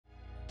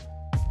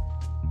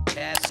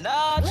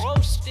Chestnuts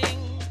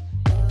roasting,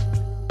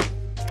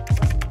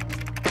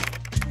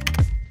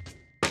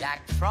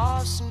 Jack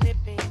Frost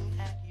nipping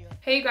at your...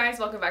 Hey you guys,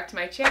 welcome back to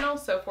my channel.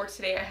 So for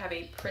today I have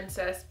a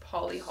Princess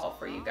Polly haul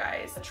for you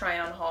guys. A try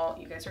on haul.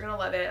 You guys are gonna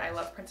love it. I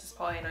love Princess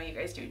Polly. I know you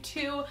guys do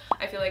too.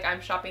 I feel like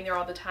I'm shopping there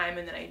all the time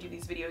and then I do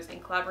these videos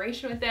in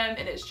collaboration with them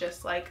and it's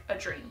just like a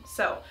dream.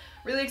 So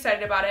really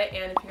excited about it,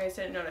 and if you guys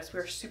didn't notice,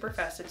 we're super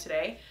festive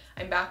today.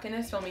 I'm back in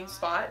this filming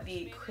spot.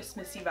 The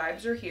Christmassy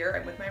vibes are here.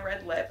 I'm with my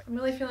red lip. I'm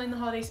really feeling the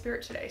holiday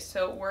spirit today,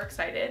 so we're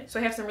excited. So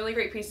I have some really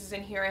great pieces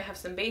in here. I have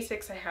some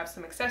basics, I have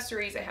some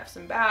accessories, I have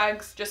some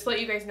bags. Just to let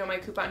you guys know, my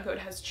coupon code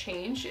has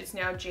changed. It's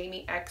now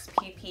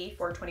JamieXPP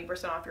for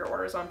 20% off your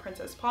orders on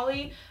Princess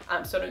Polly.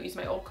 So don't use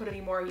my old code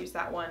anymore. Use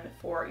that one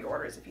for your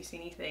orders. If you see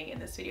anything in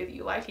this video that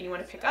you like and you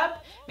want to pick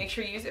up, make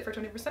sure you use it for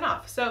 20%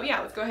 off. So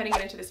yeah, let's go ahead and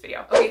get into this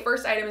video. Okay,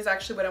 first item is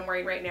actually what I'm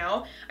wearing right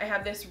now. I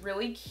have this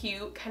really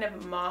cute kind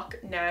of mock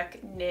neck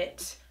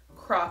knit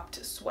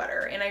cropped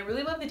sweater, and I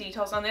really love the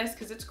details on this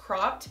because it's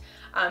cropped,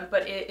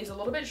 but it is a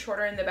little bit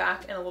shorter in the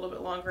back and a little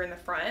bit longer in the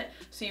front,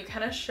 so you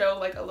kind of show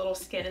like a little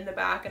skin in the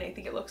back, and I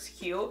think it looks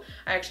cute.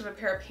 I actually have a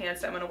pair of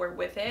pants that I'm going to wear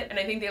with it, and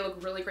I think they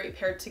look really great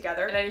paired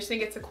together, and I just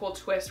think it's a cool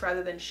twist.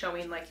 Rather than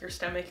showing like your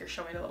stomach, you're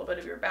showing a little bit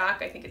of your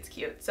back. I think it's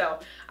cute, so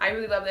I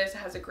really love this. It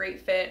has a great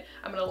fit.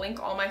 I'm going to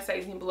link all my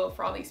sizing below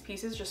for all these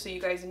pieces just so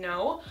you guys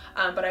know,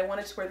 but I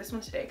wanted to wear this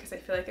one today because I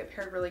feel like it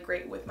paired really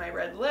great with my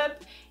red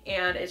lip,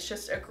 and it's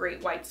just a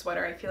great white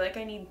sweater. I feel like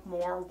I need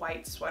more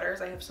white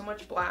sweaters. I have so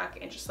much black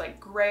and just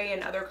like gray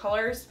and other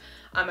colors.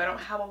 I don't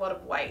have a lot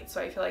of white, so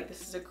I feel like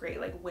this is a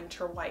great like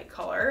winter white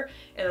color,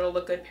 and it'll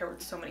look good paired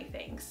with so many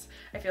things.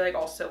 I feel like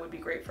also would be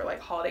great for like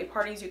holiday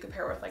parties. You could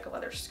pair with like a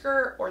leather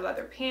skirt or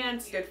leather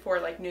pants. Good for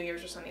like New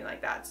Year's or something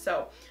like that.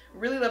 So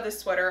really love this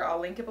sweater.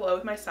 I'll link it below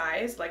with my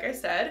size, like I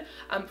said.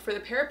 For the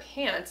pair of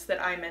pants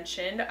that I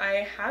mentioned,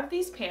 I have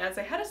these pants.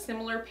 I had a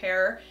similar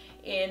pair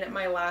in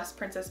my last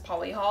Princess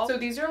Polly haul. So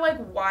these are like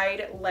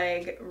wide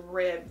leg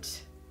ribbed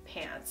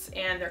pants,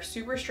 and they're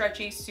super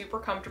stretchy, super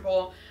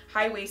comfortable,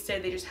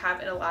 high-waisted. They just have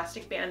an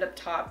elastic band up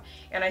top,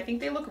 and I think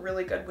they look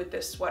really good with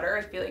this sweater.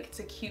 I feel like it's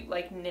a cute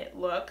like knit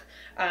look.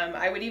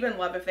 I would even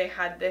love if they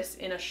had this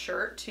in a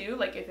shirt too,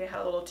 like if they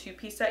had a little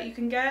two-piece set you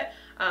can get.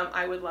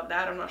 I would love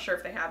that. I'm not sure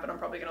if they have it. I'm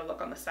probably gonna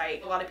look on the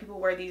site. A lot of people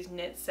wear these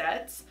knit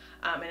sets,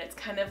 and it's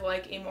kind of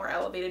like a more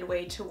elevated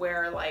way to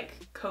wear like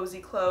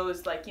cozy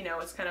clothes. Like, you know,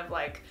 it's kind of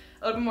like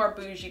a little bit more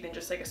bougie than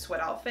just like a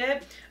sweat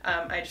outfit.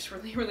 I just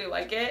really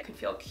like it. It could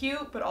feel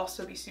cute, but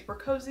also be super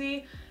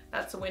cozy.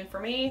 That's a win for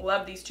me.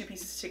 Love these two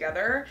pieces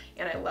together,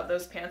 and I love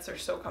those pants. They're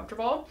so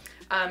comfortable.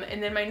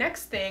 And then my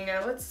next thing,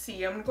 let's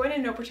see, I'm going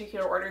in no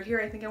particular order here.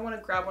 I think I want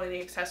to grab one of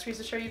the accessories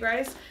to show you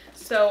guys.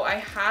 So I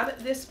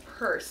have this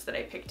purse that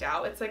I picked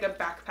out. It's like a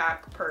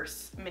backpack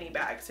purse mini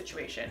bag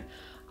situation.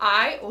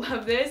 I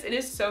love this. It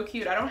is so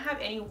cute. I don't have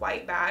any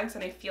white bags,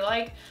 and I feel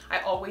like I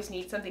always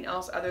need something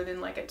else other than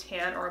like a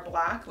tan or a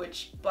black,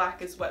 which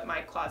black is what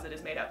my closet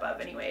is made up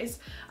of anyways.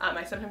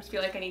 I sometimes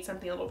feel like I need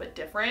something a little bit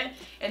different,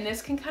 and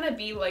this can kind of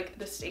be like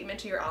the statement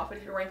to your outfit.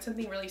 If you're wearing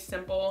something really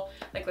simple,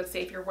 like let's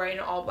say if you're wearing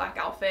an all black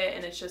outfit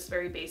and it's just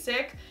very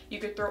basic, you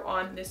could throw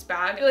on this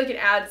bag. I feel like it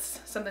adds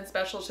something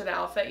special to the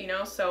outfit, you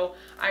know? So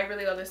I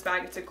really love this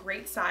bag. It's a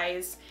great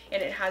size,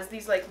 and it has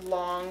these like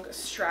long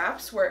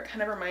straps where it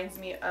kind of reminds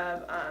me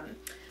of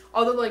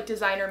all the like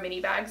designer mini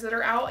bags that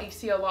are out. You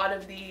see a lot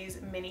of these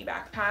mini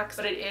backpacks,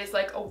 but it is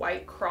like a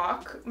white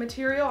croc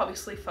material,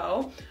 obviously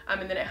faux,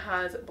 and then it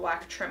has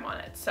black trim on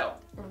it. So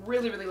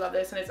really love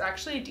this, and it's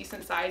actually a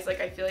decent size.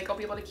 Like I feel like I'll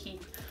be able to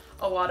keep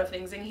a lot of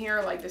things in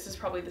here. Like this is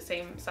probably the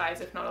same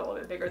size, if not a little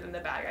bit bigger than the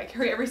bag I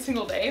carry every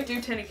single day. I do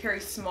tend to carry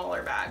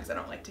smaller bags. I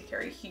don't like to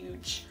carry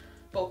huge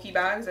bulky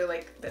bags. I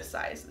like this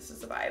size. This is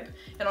the vibe.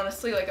 And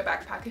honestly, like a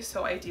backpack is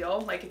so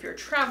ideal. Like if you're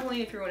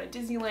traveling, if you're going to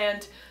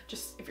Disneyland,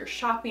 just if you're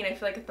shopping, I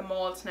feel like at the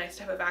mall it's nice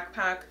to have a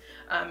backpack,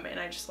 and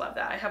I just love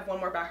that. I have one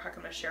more backpack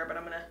I'm going to share, but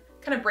I'm going to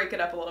kind of break it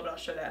up a little bit. I'll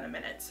show that in a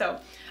minute. So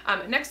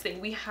next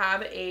thing, we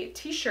have a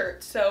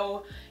t-shirt.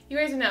 So you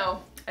guys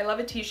know I love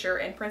a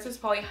t-shirt, and Princess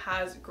Polly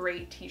has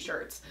great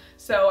t-shirts.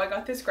 So I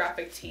got this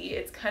graphic tee.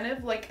 It's kind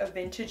of like a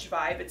vintage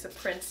vibe. It's a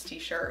Prince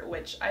t-shirt,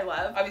 which I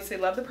love. Obviously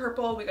love the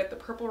purple. We got the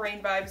Purple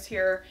Rain vibes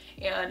here,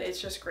 and it's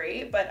just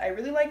great. But I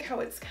really like how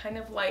it's kind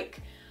of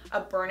like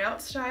a burnout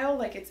style.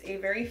 Like it's a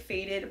very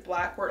faded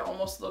black where it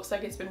almost looks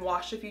like it's been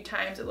washed a few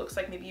times. It looks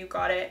like maybe you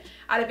got it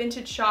at a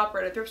vintage shop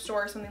or at a thrift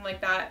store or something like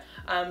that.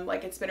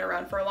 Like it's been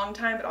around for a long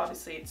time, but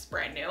obviously it's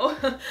brand new.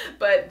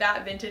 But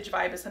that vintage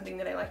vibe is something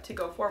that I like to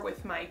go for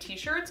with my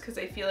t-shirts because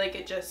I feel like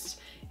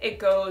it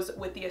goes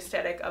with the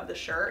aesthetic of the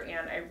shirt,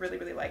 and I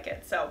really like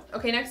it. So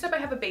okay, next up I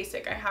have a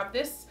basic. I have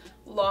this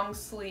long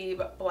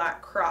sleeve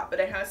black crop, but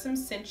it has some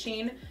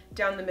cinching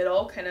down the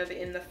middle, kind of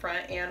in the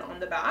front and on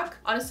the back.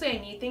 Honestly, I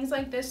need things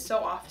like this so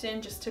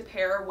often just to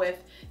pair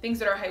with things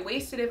that are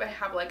high-waisted. If I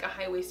have like a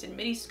high-waisted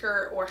midi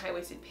skirt or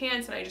high-waisted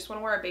pants and I just want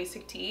to wear a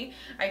basic tee,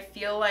 I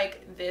feel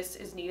like this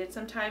is needed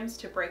sometimes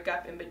to break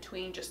up in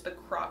between just the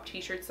crop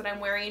t-shirts that I'm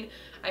wearing.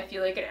 I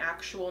feel like an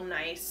actual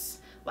nice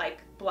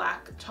like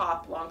black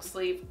top, long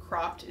sleeve,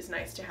 cropped is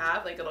nice to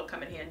have. Like it'll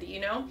come in handy,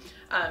 you know?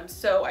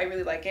 So I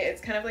really like it.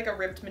 It's kind of like a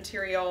ribbed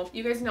material.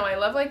 You guys know I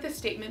love like the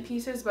statement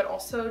pieces, but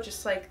also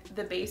just like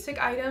the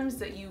basic items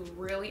that you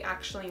really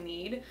actually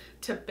need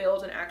to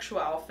build an actual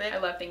outfit. I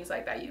love things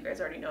like that. You guys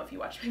already know if you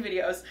watch my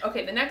videos.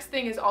 Okay, the next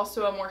thing is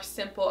also a more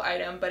simple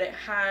item, but it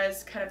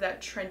has kind of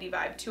that trendy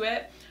vibe to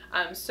it.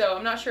 So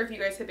I'm not sure if you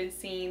guys have been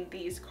seeing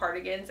these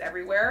cardigans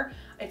everywhere.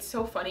 It's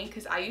so funny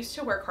because I used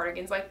to wear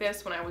cardigans like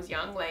this when I was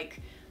young,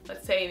 like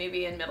let's say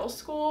maybe in middle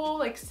school,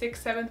 like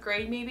 6th, 7th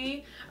grade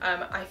maybe.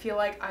 I feel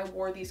like I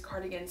wore these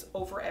cardigans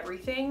over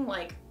everything.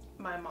 Like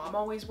my mom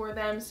always wore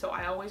them, so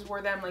I always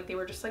wore them. Like they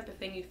were just like the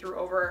thing you threw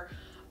over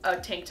a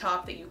tank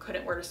top that you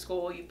couldn't wear to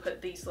school. You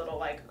put these little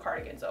like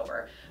cardigans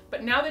over.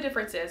 But now the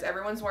difference is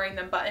everyone's wearing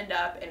them buttoned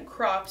up and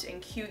cropped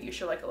and cute. You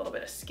show like a little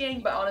bit of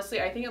skin, but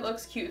honestly I think it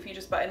looks cute if you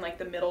just button like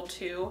the middle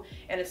too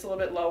and it's a little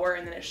bit lower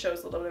and then it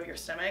shows a little bit of your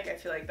stomach. I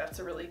feel like that's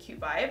a really cute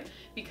vibe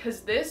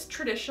because this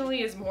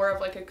traditionally is more of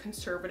like a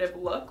conservative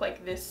look,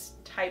 like this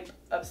type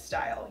of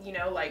style, you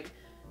know, like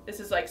this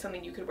is like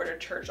something you could wear to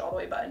church all the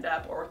way buttoned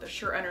up or with a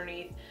shirt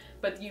underneath,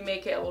 but you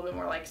make it a little bit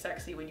more like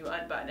sexy when you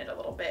unbutton it a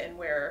little bit and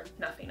wear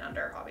nothing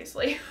under,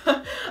 obviously.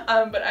 But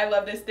I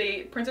love this.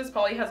 Princess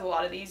Polly has a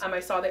lot of these. I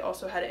saw they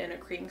also had it in a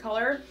cream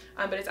color,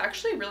 but it's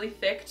actually really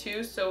thick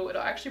too, so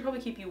it'll actually probably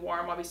keep you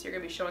warm. Obviously you're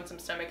gonna be showing some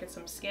stomach and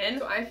some skin.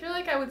 So I feel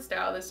like I would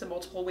style this in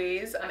multiple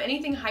ways.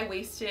 Anything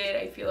high-waisted,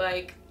 I feel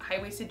like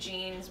high-waisted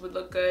jeans would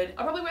look good.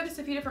 I'll probably wear this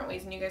a few different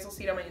ways and you guys will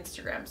see it on my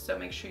Instagram, so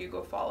make sure you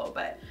go follow,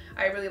 but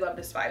I really love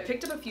this vibe. I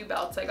picked up a few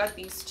belts. I got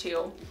these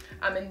two.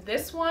 And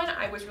this one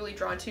I was really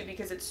drawn to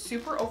because it's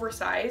super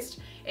oversized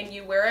and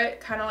you wear it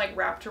kind of like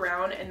wrapped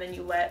around and then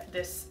you let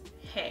this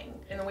hang.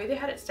 And the way they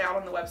had it styled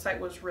on the website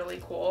was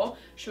really cool.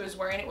 She was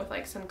wearing it with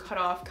like some cut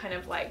off kind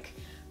of like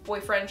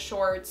boyfriend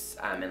shorts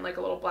and like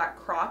a little black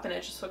crop, and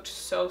it just looked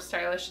so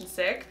stylish and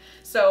sick.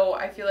 So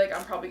I feel like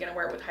I'm probably gonna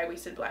wear it with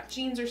high-waisted black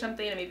jeans or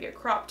something, and maybe a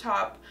crop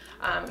top,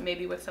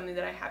 maybe with something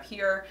that I have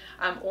here,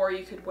 or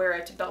you could wear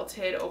it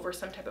belted over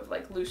some type of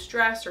like loose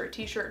dress or a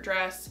t-shirt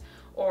dress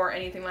or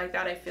anything like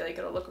that. I feel like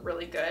it'll look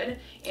really good,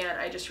 and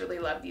I just really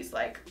love these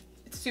like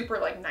super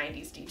like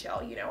 90s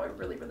detail, you know. I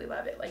really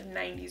love it, like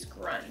 90s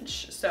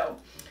grunge. So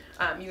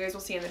you guys will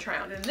see in the try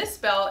on. And this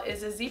belt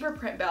is a zebra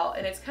print belt,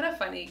 and it's kind of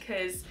funny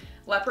because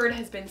leopard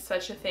has been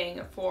such a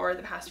thing for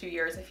the past few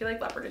years. I feel like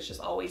leopard is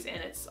just always in,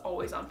 it's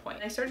always on point.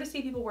 And I started to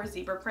see people wear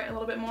zebra print a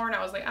little bit more, and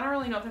I was like, I don't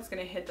really know if that's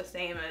gonna hit the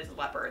same as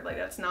leopard. Like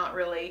that's not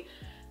really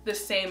the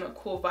same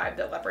cool vibe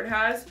that leopard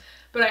has,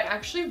 but I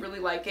actually really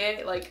like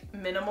it, like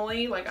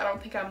minimally. Like I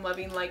don't think I'm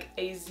loving like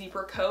a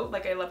zebra coat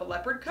like I love a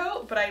leopard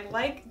coat, but I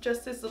like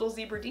just this little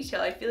zebra detail.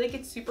 I feel like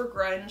it's super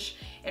grunge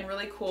and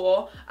really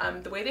cool.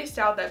 The way they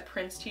styled that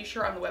Prince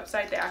t-shirt on the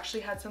website, they actually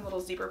had some little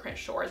zebra print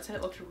shorts and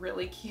it looked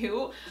really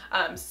cute.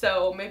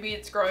 So maybe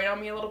it's growing on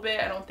me a little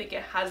bit. I don't think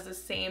it has the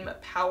same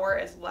power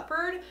as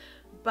leopard,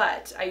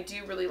 but I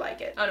do really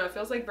like it. I don't know, it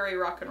feels like very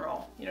rock and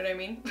roll, you know what I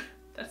mean?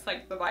 That's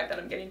like the vibe that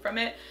I'm getting from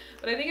it,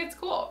 but I think it's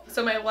cool.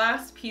 So my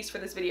last piece for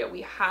this video,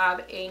 we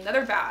have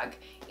another bag,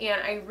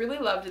 and I really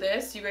loved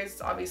this. You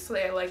guys,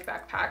 obviously I like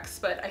backpacks,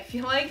 but I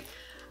feel like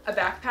a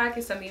backpack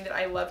is something that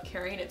I love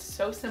carrying. It's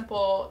so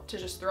simple to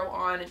just throw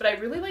on, but I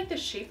really like the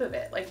shape of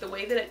it, like the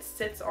way that it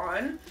sits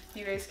on.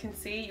 You guys can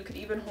see, you could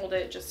even hold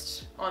it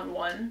just on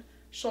one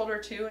shoulder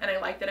too, and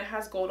I like that it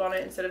has gold on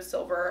it instead of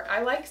silver.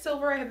 I like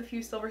silver, I have a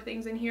few silver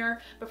things in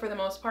here, but for the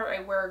most part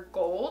I wear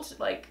gold,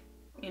 like,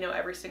 you know,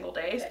 every single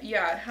day.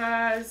 Yeah, it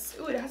has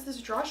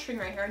this drawstring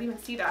right here. I didn't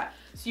even see that.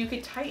 So you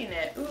could tighten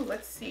it. Ooh,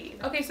 let's see.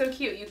 Okay, so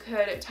cute. You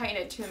could tighten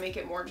it to make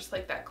it more just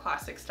like that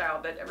classic style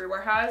that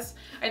everywhere has.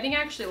 I think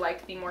I actually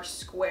like the more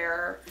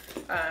square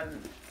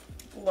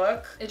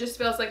look. It just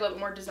feels like a little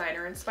more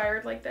designer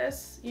inspired like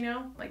this, you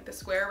know, like the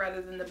square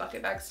rather than the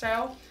bucket bag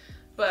style.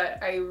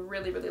 But I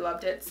really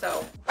loved it.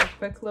 So a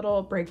quick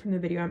little break from the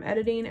video I'm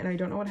editing, and I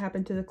don't know what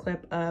happened to the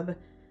clip of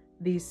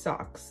these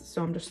socks,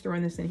 so I'm just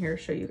throwing this in here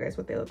to show you guys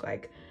what they look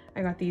like.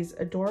 I got these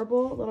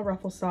adorable little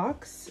ruffle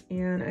socks,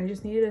 and I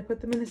just needed to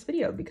put them in this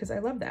video because I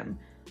love them.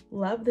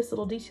 Love this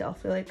little detail.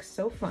 I feel like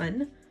so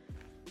fun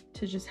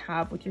to just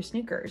have with your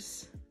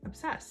sneakers.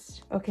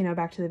 Obsessed. Okay, now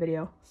back to the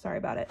video. Sorry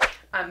about it.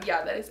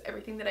 Yeah, that is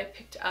everything that I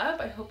picked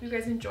up. I hope you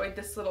guys enjoyed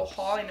this little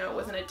haul. I know it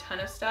wasn't a ton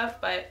of stuff,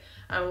 but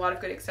a lot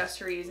of good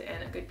accessories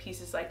and good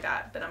pieces like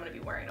that I'm gonna be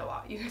wearing a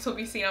lot. You guys will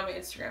be seeing on my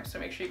Instagram, so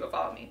make sure you go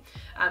follow me.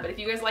 But if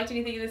you guys liked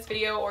anything in this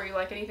video or you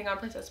like anything on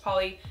Princess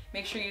Polly,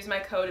 make sure you use my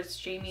code. It's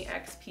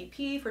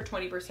JamieXPP for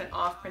 20%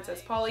 off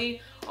Princess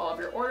Polly. All of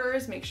your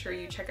orders, make sure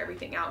you check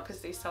everything out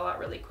because they sell out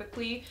really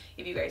quickly.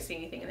 If you guys see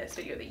anything in this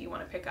video that you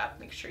want to pick up,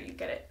 make sure you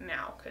get it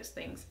now because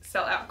things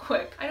sell out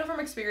quick. I know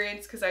from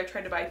experience because I've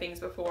tried to buy things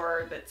before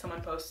that someone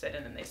posted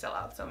and then they sell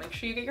out, so make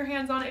sure you get your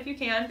hands on it if you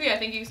can. But yeah,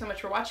 thank you so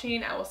much for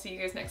watching. I will see you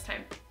guys next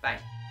time. Bye.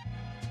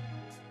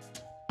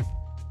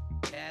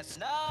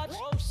 Chestnut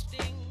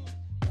roasting,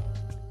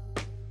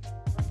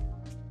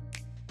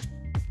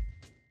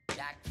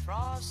 Jack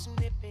Frost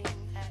nipping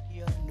at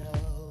your nose.